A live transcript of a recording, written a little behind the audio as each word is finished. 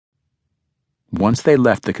Once they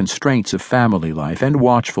left the constraints of family life and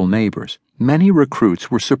watchful neighbors, many recruits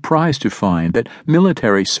were surprised to find that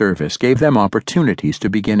military service gave them opportunities to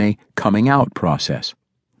begin a coming out process.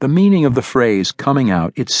 The meaning of the phrase coming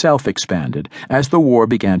out itself expanded as the war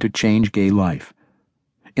began to change gay life.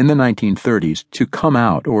 In the 1930s, to come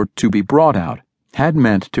out or to be brought out had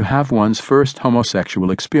meant to have one's first homosexual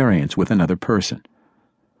experience with another person.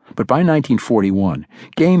 But by 1941,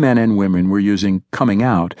 gay men and women were using coming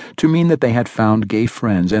out to mean that they had found gay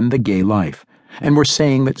friends and the gay life, and were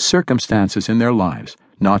saying that circumstances in their lives,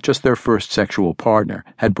 not just their first sexual partner,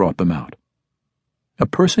 had brought them out. A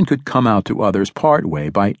person could come out to others partway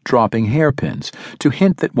by dropping hairpins to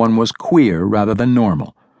hint that one was queer rather than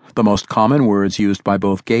normal, the most common words used by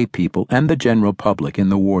both gay people and the general public in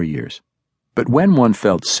the war years. But when one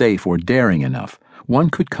felt safe or daring enough, one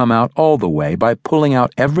could come out all the way by pulling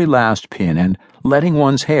out every last pin and letting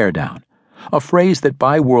one's hair down, a phrase that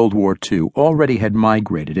by World War II already had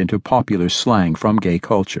migrated into popular slang from gay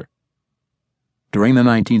culture. During the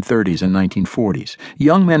 1930s and 1940s,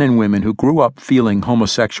 young men and women who grew up feeling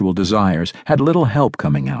homosexual desires had little help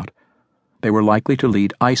coming out. They were likely to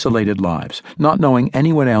lead isolated lives, not knowing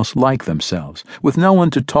anyone else like themselves, with no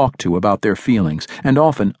one to talk to about their feelings, and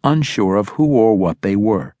often unsure of who or what they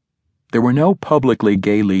were. There were no publicly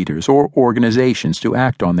gay leaders or organizations to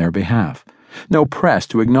act on their behalf, no press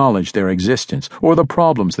to acknowledge their existence or the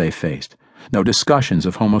problems they faced, no discussions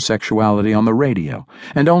of homosexuality on the radio,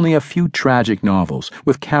 and only a few tragic novels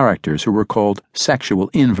with characters who were called sexual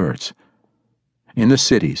inverts. In the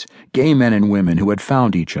cities, gay men and women who had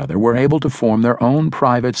found each other were able to form their own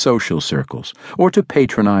private social circles or to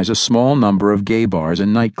patronize a small number of gay bars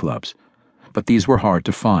and nightclubs. But these were hard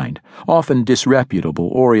to find, often disreputable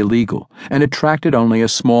or illegal, and attracted only a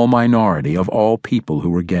small minority of all people who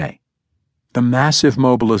were gay. The massive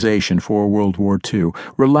mobilization for World War II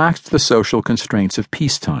relaxed the social constraints of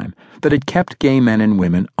peacetime that had kept gay men and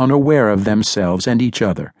women unaware of themselves and each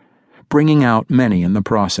other, bringing out many in the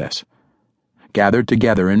process. Gathered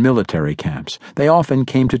together in military camps, they often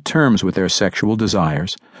came to terms with their sexual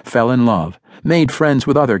desires, fell in love, made friends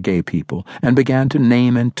with other gay people, and began to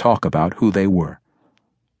name and talk about who they were.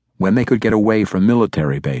 When they could get away from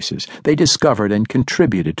military bases, they discovered and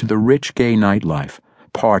contributed to the rich gay nightlife,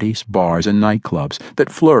 parties, bars, and nightclubs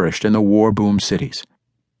that flourished in the war-boom cities.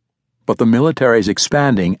 But the military's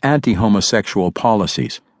expanding anti-homosexual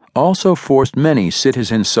policies also forced many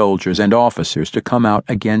citizen soldiers and officers to come out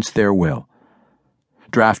against their will.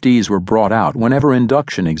 Draftees were brought out whenever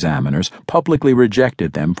induction examiners publicly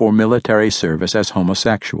rejected them for military service as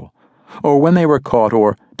homosexual, or when they were caught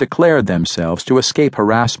or declared themselves to escape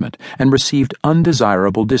harassment and received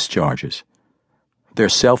undesirable discharges. Their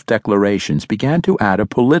self-declarations began to add a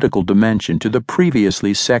political dimension to the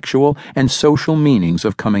previously sexual and social meanings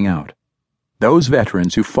of coming out. Those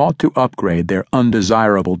veterans who fought to upgrade their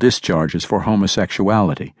undesirable discharges for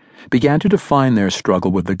homosexuality began to define their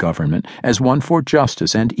struggle with the government as one for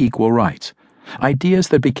justice and equal rights, ideas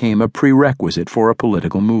that became a prerequisite for a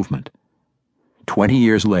political movement. 20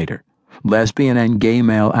 years later, lesbian and gay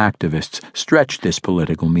male activists stretched this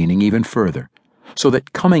political meaning even further, so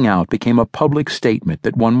that coming out became a public statement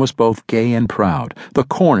that one was both gay and proud, the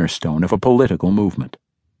cornerstone of a political movement.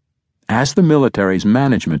 As the military's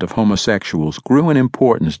management of homosexuals grew in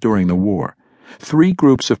importance during the war, 3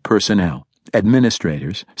 groups of personnel,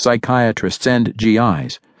 administrators, psychiatrists, and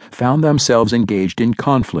GIs, found themselves engaged in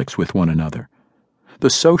conflicts with one another. The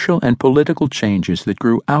social and political changes that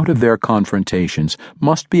grew out of their confrontations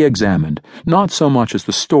must be examined not so much as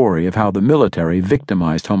the story of how the military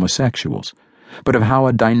victimized homosexuals, but of how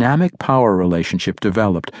a dynamic power relationship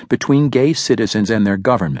developed between gay citizens and their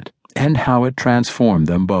government, and how it transformed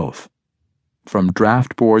them both. From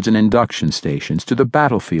draft boards and induction stations to the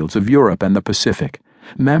battlefields of Europe and the Pacific,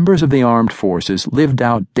 members of the armed forces lived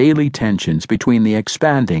out daily tensions between the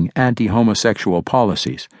expanding anti-homosexual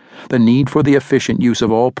policies, the need for the efficient use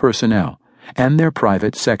of all personnel, and their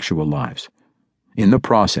private sexual lives. In the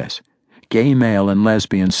process, gay male and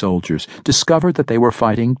lesbian soldiers discovered that they were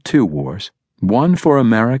fighting 2 wars, one for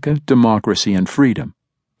America, democracy, and freedom,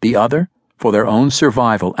 the other for their own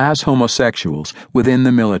survival as homosexuals within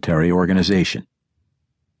the military organization.